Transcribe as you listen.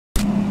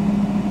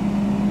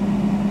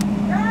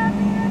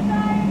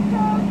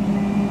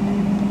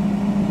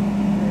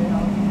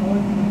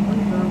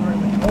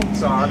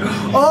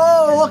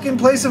Look, in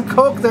place of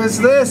Coke, there's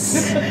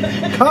this.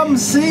 Come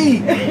see.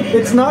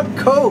 It's not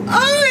Coke.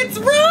 Oh, it's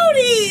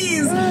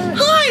Roadies!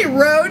 Hi,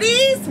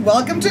 Roadies!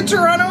 Welcome to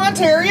Toronto,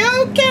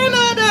 Ontario,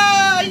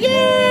 Canada!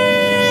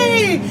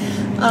 Yay!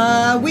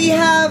 We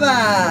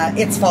have,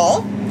 it's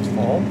fall. It's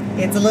fall.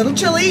 It's a little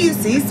chilly, you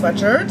see,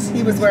 sweatshirt.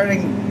 He was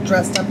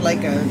dressed up like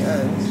a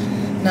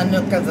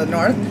Nanook of the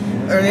North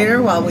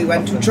earlier while we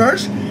went to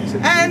church.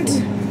 And,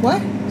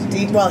 what?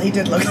 Well, he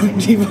did look like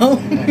Devo.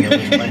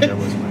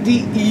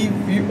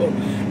 D-E-V-O.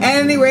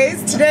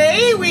 Anyways,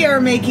 today we are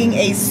making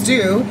a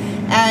stew,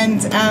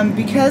 and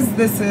because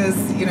this is,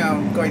 you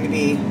know, going to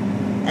be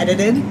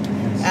edited,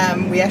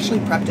 we actually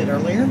prepped it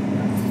earlier.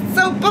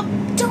 So, but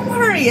don't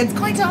worry, it's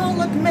going to all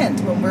look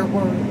mint when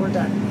we're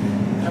done.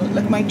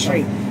 Look at my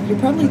tree. You're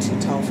probably too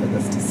tall for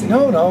this to see.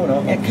 No.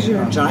 Yeah, because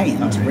you're a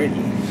giant, right.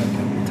 really.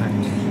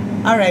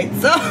 All right,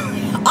 so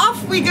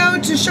off we go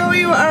to show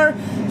you our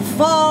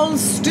fall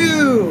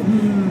stew.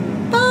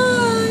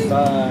 Bye.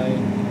 Bye.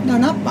 No,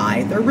 not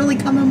bye. They're really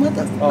coming with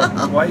us.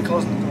 Oh, why are you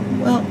closing the door?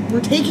 Well, we're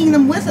taking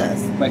them with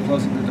us. By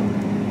closing the door.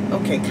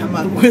 Okay, come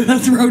on with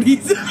us,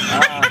 Roadies.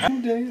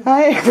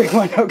 Hi,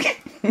 everyone. Okay.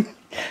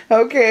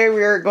 Okay,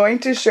 we are going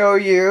to show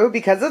you,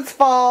 because it's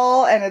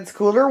fall and it's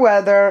cooler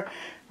weather,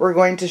 we're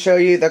going to show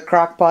you the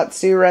crock pot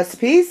stew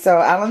recipe. So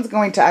Alan's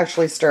going to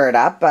actually stir it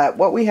up, but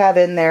what we have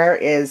in there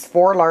is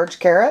 4 large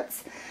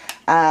carrots,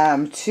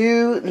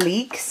 2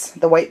 leeks,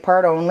 the white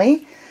part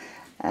only,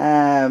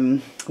 1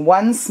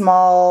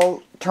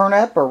 small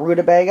turnip or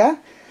rutabaga,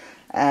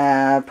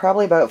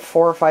 probably about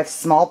 4 or 5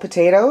 small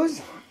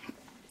potatoes,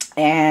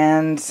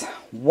 and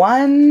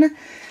 1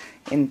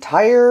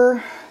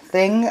 entire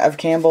thing of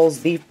Campbell's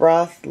beef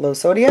broth, low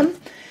sodium.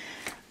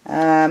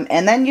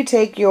 And then you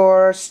take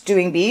your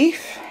stewing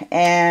beef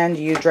and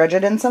you dredge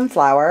it in some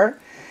flour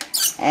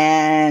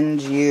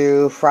and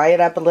you fry it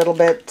up a little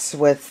bit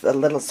with a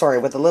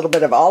little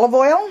bit of olive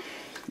oil,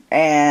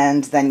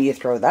 and then you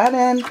throw that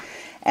in,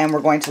 and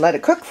we're going to let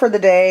it cook for the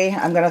day.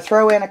 I'm going to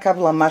throw in a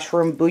couple of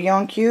mushroom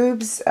bouillon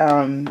cubes.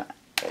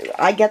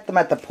 I get them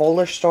at the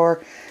Polish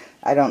store.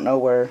 I don't know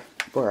where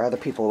other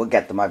people would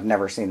get them. I've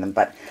never seen them,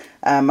 but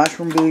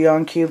mushroom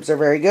bouillon cubes are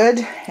very good.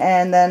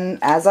 And then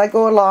as I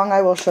go along,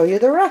 I will show you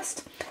the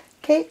rest.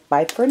 Okay,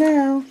 bye for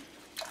now.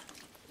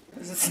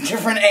 Is this a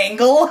different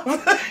angle?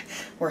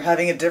 We're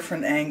having a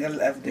different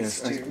angle of this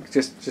stew.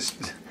 Just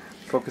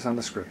focus on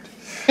the script.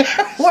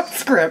 What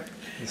script?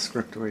 The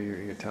script where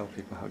you tell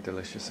people how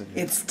delicious it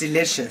is. It's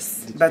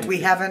delicious, but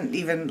we haven't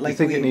even like. You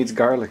think it needs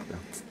garlic though?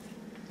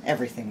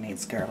 Everything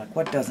needs garlic.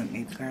 What doesn't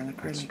need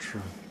garlic? Really? That's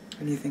true.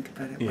 When you think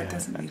about it, what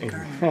doesn't need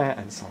garlic?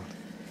 And salt.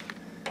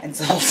 And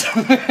salt.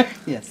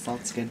 Yes,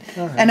 salt's good.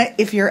 And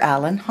if you're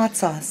Alan, hot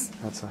sauce.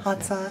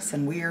 Hot sauce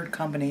and weird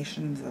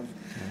combinations of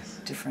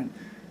different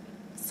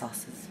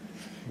sauces.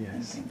 Yes.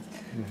 And things.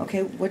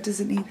 Okay, what does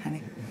it need,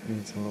 honey? It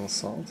needs a little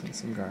salt and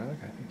some garlic.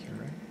 I think you're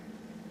right.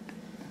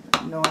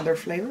 No other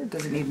flavor?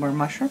 Does it need more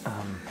mushroom?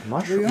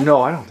 Mushroom?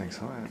 No, I don't think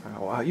so.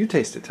 You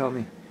taste it. Tell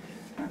me.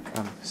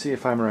 See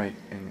if I'm right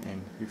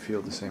and you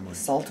feel the same way.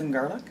 Salt and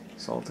garlic?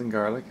 Salt and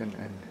garlic and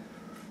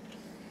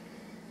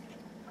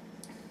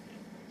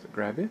does it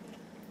grab you?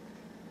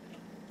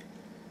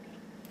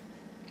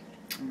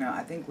 No,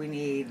 I think we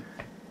need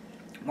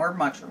more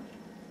mushroom.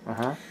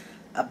 Uh-huh.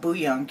 A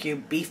bouillon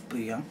cube, beef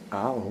bouillon.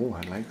 Oh,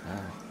 I like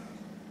that.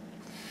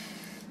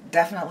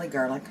 Definitely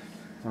garlic,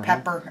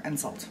 pepper, and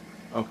salt.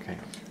 Okay.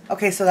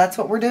 Okay, so that's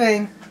what we're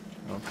doing.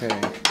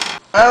 Okay.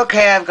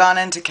 Okay, I've gone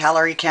into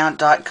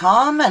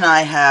caloriecount.com and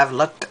I have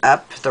looked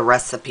up the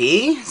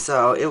recipe.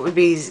 So it would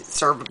be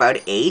served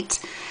about 8.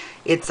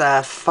 It's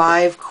a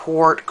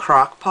 5-quart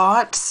crock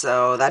pot,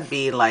 so that'd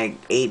be like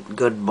 8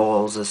 good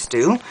bowls of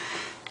stew.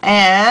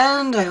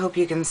 And I hope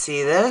you can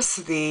see this.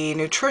 The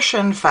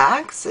nutrition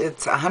facts,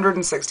 it's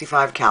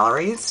 165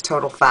 calories,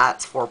 total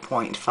fat's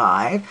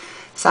 4.5.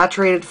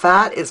 Saturated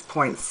fat is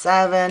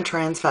 0.7,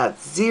 trans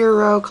fat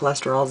 0,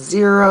 cholesterol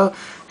 0,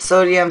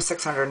 sodium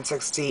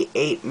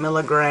 668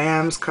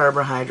 milligrams,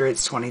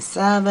 carbohydrates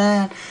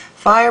 27,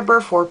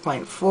 fiber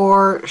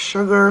 4.4,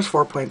 sugars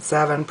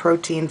 4.7,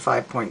 protein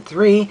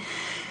 5.3,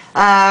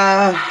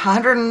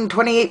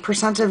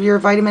 128% of your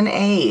vitamin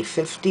A,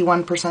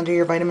 51% of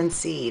your vitamin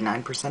C,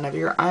 9% of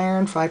your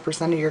iron,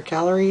 5% of your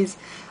calories,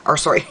 or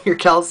sorry, your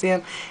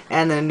calcium,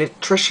 and the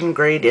nutrition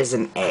grade is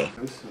an A.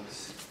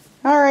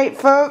 Alright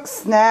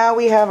folks, now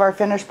we have our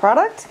finished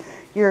product.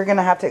 You're going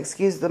to have to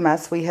excuse the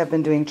mess. We have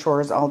been doing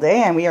chores all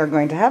day, and we are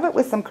going to have it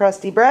with some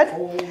crusty bread.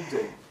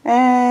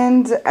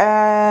 And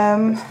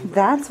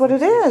that's what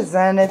it is.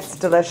 And it's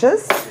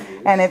delicious,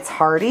 and it's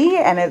hearty,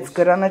 and it's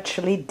good on a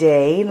chilly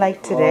day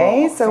like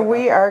today. So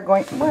we are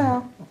going,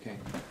 well, okay.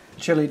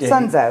 Chilly day.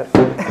 Sun's out.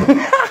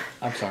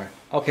 I'm sorry.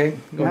 Okay.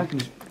 Go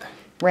ahead.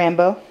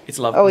 Rambo. It's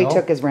lovely. Oh, he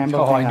took his Rambo.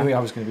 Oh, I knew I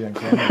was going to be on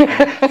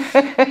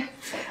camera.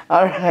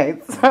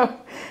 Alright, so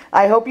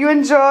I hope you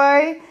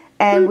enjoy,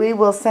 and we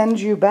will send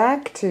you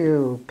back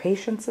to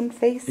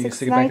PatienceAndFaith619. You can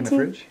stick it back in the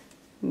fridge?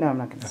 No, I'm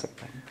not going to stick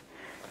it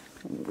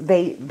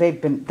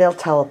back. They'll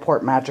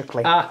teleport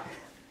magically. Bye.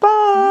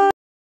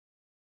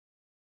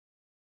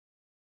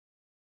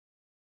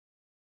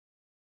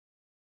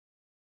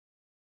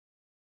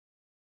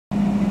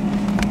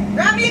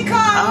 Grab me a Coke!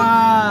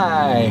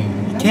 Hi!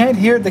 They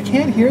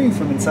can't hear you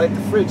from inside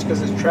the fridge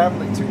because it's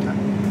traveling through time.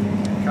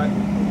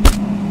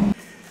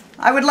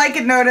 I would like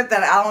it noted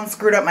that Alan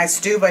screwed up my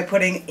stew by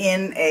putting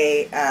in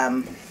a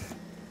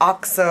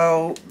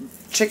OXO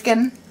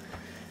chicken.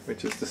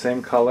 Which is the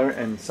same color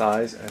and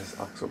size as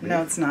OXO beef.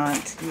 No, it's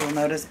not. You will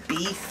notice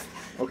beef.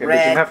 Okay, red,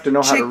 but you have to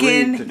know how to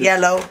read. Chicken,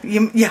 yellow.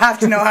 You have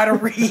to know how to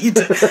read.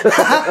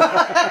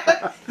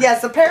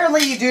 Yes,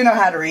 apparently you do know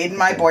how to read.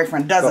 My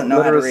boyfriend doesn't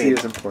know how to read. Literacy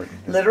is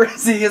important.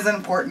 Literacy is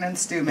important in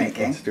stew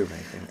making. In stew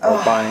making.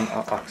 Or buying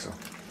OXO.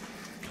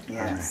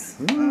 Yes.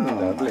 Right.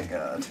 Lovely. Oh my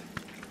God.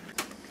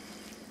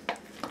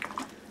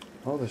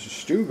 Oh, there's a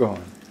stew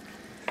going.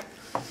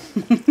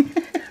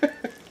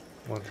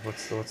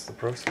 What's the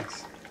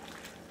process?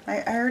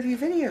 I already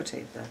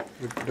videotaped that.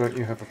 Don't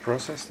you have a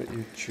process that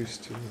you choose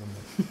to?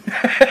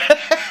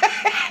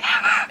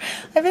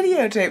 I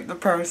videotaped the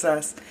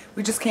process.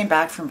 We just came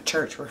back from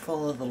church. We're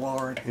full of the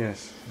Lord.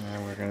 Yes.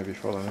 Now we're going to be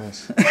full of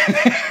this.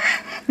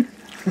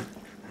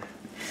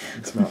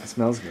 It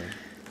smells good.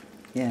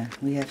 Yeah,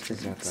 we have to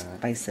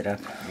spice it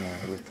up.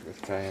 Yeah,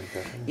 with cayenne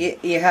pepper.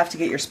 You have to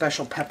get your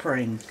special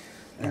peppering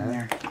in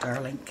there,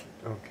 darling.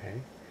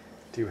 Okay.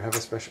 Do you have a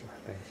special?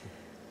 Thank you.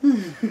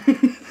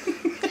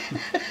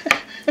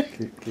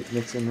 keep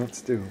mixing that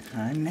stew.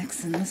 I'm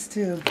mixing this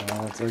too.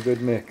 Oh, it's a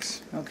good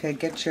mix. Okay,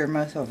 get your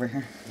mouth over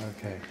here.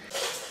 Okay.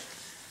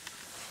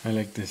 I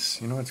like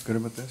this. You know what's good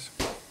about this?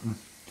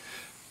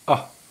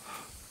 Oh.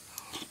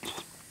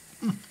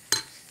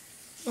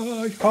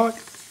 Oh, it's hot.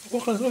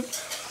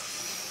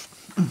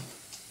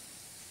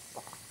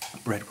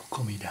 Bread will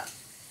cool me down.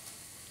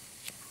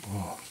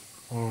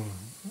 Oh.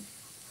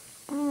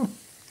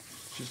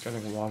 She's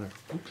getting water.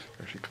 Oops,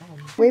 there she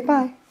comes. Wait,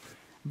 bye.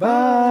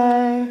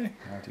 Bye.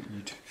 How to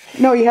eat.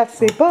 No, you have to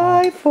say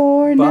bye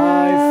for now.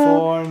 Bye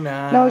for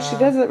now. No, she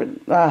does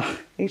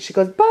it. She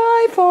goes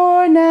bye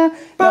for now.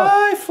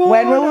 Bye for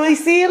When will we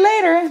see you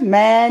later?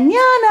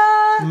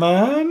 Mañana.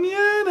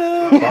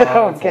 Mañana.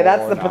 Okay,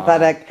 that's the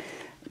pathetic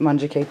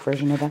Munja Cake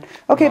version of that.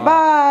 Okay,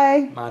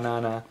 bye.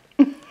 Manana.